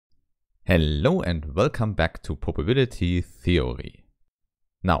Hello and welcome back to probability theory.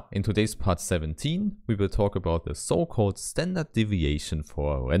 Now, in today's part 17, we will talk about the so-called standard deviation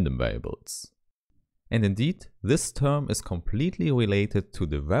for random variables. And indeed, this term is completely related to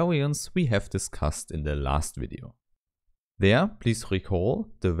the variance we have discussed in the last video. There, please recall,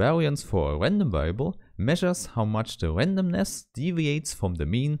 the variance for a random variable measures how much the randomness deviates from the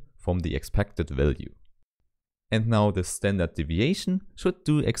mean from the expected value. And now the standard deviation should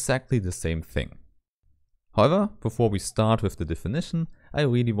do exactly the same thing. However, before we start with the definition, I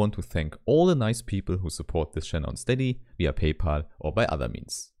really want to thank all the nice people who support this channel on Steady via PayPal or by other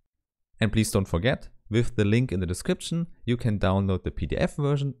means. And please don't forget, with the link in the description, you can download the PDF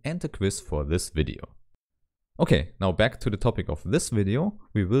version and the quiz for this video. Okay, now back to the topic of this video,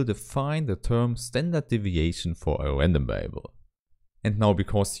 we will define the term standard deviation for a random variable. And now,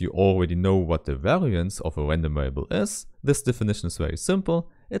 because you already know what the variance of a random variable is, this definition is very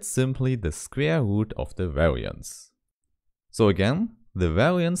simple. It's simply the square root of the variance. So again, the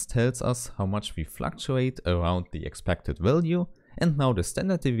variance tells us how much we fluctuate around the expected value, and now the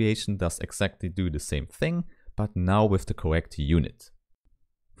standard deviation does exactly do the same thing, but now with the correct unit.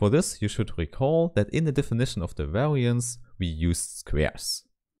 For this, you should recall that in the definition of the variance, we used squares.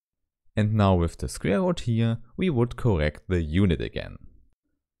 And now with the square root here, we would correct the unit again.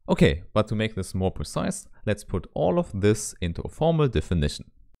 Okay, but to make this more precise, let's put all of this into a formal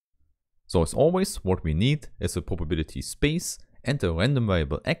definition. So as always, what we need is a probability space and a random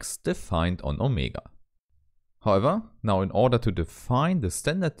variable x defined on omega. However, now in order to define the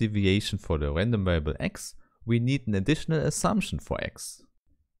standard deviation for the random variable x, we need an additional assumption for x.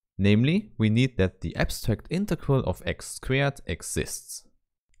 Namely, we need that the abstract integral of x squared exists.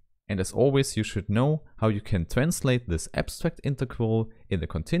 And as always, you should know how you can translate this abstract integral in the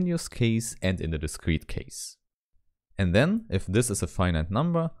continuous case and in the discrete case. And then, if this is a finite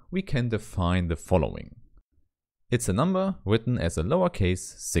number, we can define the following. It's a number written as a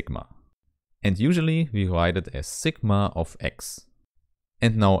lowercase sigma. And usually we write it as sigma of x.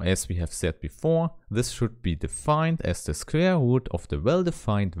 And now, as we have said before, this should be defined as the square root of the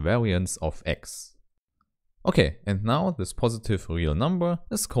well-defined variance of x. Okay, and now this positive real number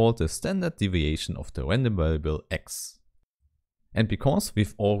is called the standard deviation of the random variable x. And because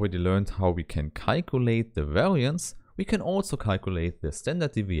we've already learned how we can calculate the variance, we can also calculate the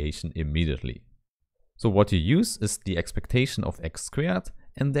standard deviation immediately. So what you use is the expectation of x squared,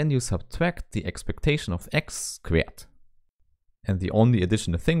 and then you subtract the expectation of x squared. And the only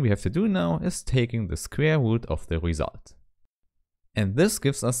additional thing we have to do now is taking the square root of the result. And this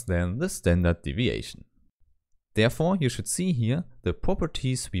gives us then the standard deviation. Therefore, you should see here the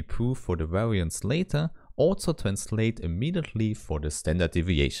properties we prove for the variance later also translate immediately for the standard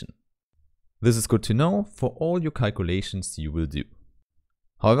deviation. This is good to know for all your calculations you will do.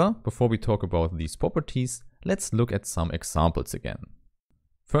 However, before we talk about these properties, let's look at some examples again.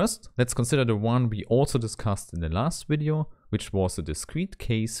 First, let's consider the one we also discussed in the last video, which was a discrete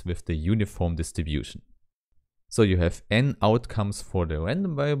case with the uniform distribution. So you have n outcomes for the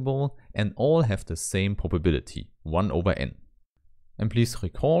random variable and all have the same probability, 1 over n. And please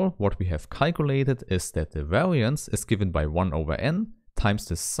recall what we have calculated is that the variance is given by 1 over n times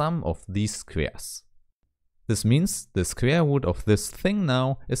the sum of these squares. This means the square root of this thing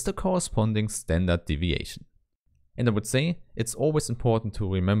now is the corresponding standard deviation. And I would say it's always important to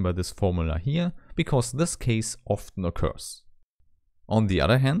remember this formula here because this case often occurs. On the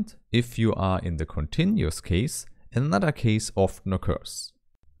other hand, if you are in the continuous case, another case often occurs.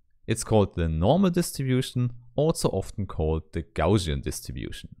 It's called the normal distribution, also often called the Gaussian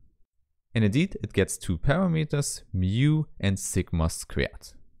distribution. And indeed, it gets two parameters, mu and sigma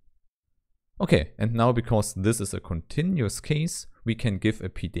squared. Okay, and now because this is a continuous case, we can give a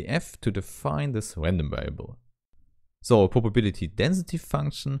PDF to define this random variable. So a probability density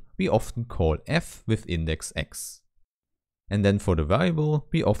function we often call f with index x. And then for the variable,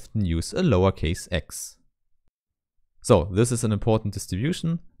 we often use a lowercase x. So this is an important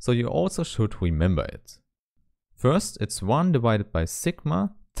distribution, so you also should remember it. First, it's 1 divided by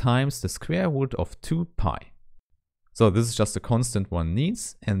sigma times the square root of 2 pi. So this is just a constant one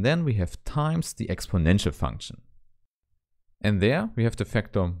needs, and then we have times the exponential function. And there we have the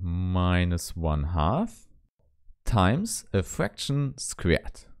factor minus 1/2 times a fraction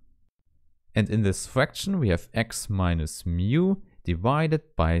squared. And in this fraction we have x minus mu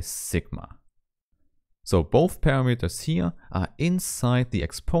divided by sigma. So both parameters here are inside the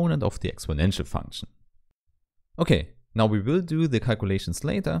exponent of the exponential function. Okay, now we will do the calculations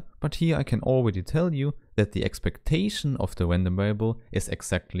later, but here I can already tell you that the expectation of the random variable is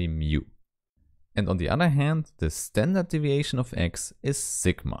exactly mu. And on the other hand, the standard deviation of x is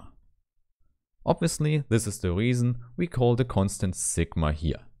sigma. Obviously, this is the reason we call the constant sigma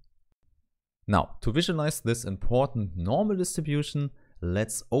here. Now, to visualize this important normal distribution,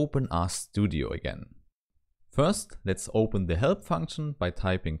 let's open RStudio again. First, let's open the help function by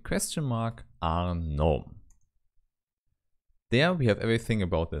typing $rnorm. There we have everything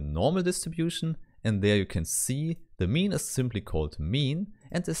about the normal distribution, and there you can see the mean is simply called mean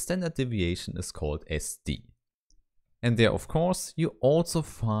and the standard deviation is called SD. And there, of course, you also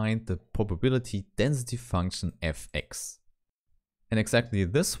find the probability density function fx. And exactly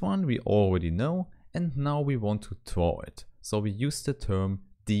this one we already know, and now we want to draw it. So we use the term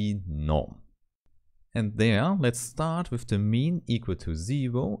dnorm. And there, let's start with the mean equal to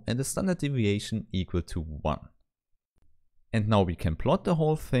 0 and the standard deviation equal to 1. And now we can plot the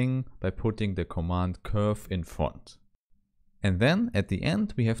whole thing by putting the command curve in front. And then at the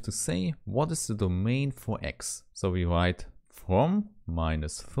end we have to say what is the domain for x. So we write from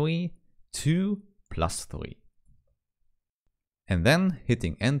 -3 to +3. And then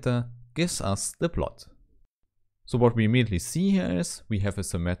hitting enter gives us the plot. So what we immediately see here is we have a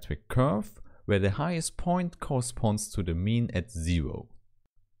symmetric curve where the highest point corresponds to the mean at 0.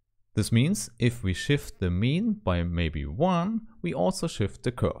 This means if we shift the mean by maybe 1, we also shift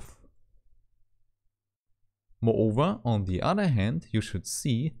the curve. Moreover, on the other hand, you should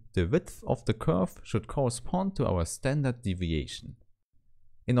see the width of the curve should correspond to our standard deviation.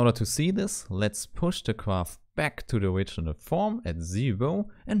 In order to see this, let's push the graph back to the original form at 0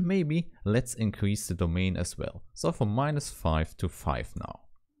 and maybe let's increase the domain as well. So from -5 to 5 now.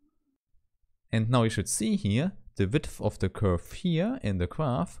 And now you should see here the width of the curve here in the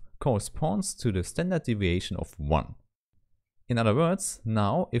graph corresponds to the standard deviation of 1. In other words,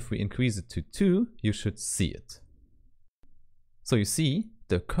 now if we increase it to 2, you should see it. So you see,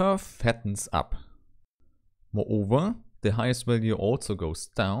 the curve fattens up. Moreover, the highest value also goes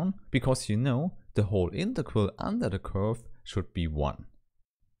down because you know the whole integral under the curve should be 1.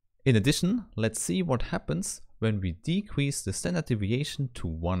 In addition, let's see what happens when we decrease the standard deviation to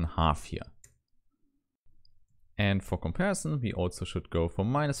 1/2 here. And for comparison, we also should go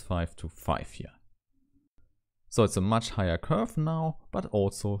from -5 to 5 here. So it's a much higher curve now, but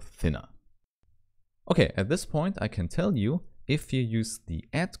also thinner. Okay, at this point I can tell you, if you use the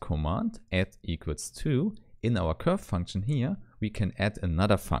add command, add equals 2, in our curve function here, we can add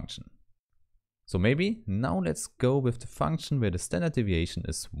another function. So maybe now let's go with the function where the standard deviation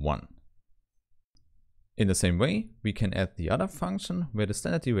is 1. In the same way, we can add the other function where the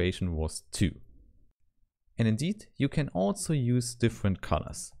standard deviation was 2. And indeed, you can also use different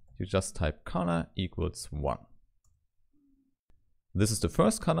colors. You just type color equals 1. This is the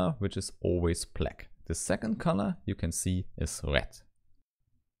first color, which is always black. The second color you can see is red.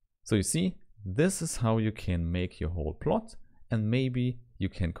 So you see, this is how you can make your whole plot, and maybe you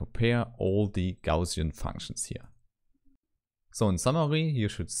can compare all the Gaussian functions here. So in summary, you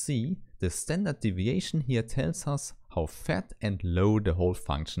should see the standard deviation here tells us how fat and low the whole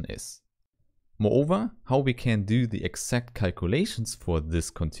function is. Moreover, how we can do the exact calculations for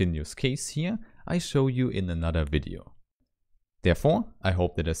this continuous case here, I show you in another video. Therefore, I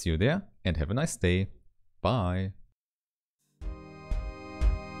hope that I see you there and have a nice day. Bye.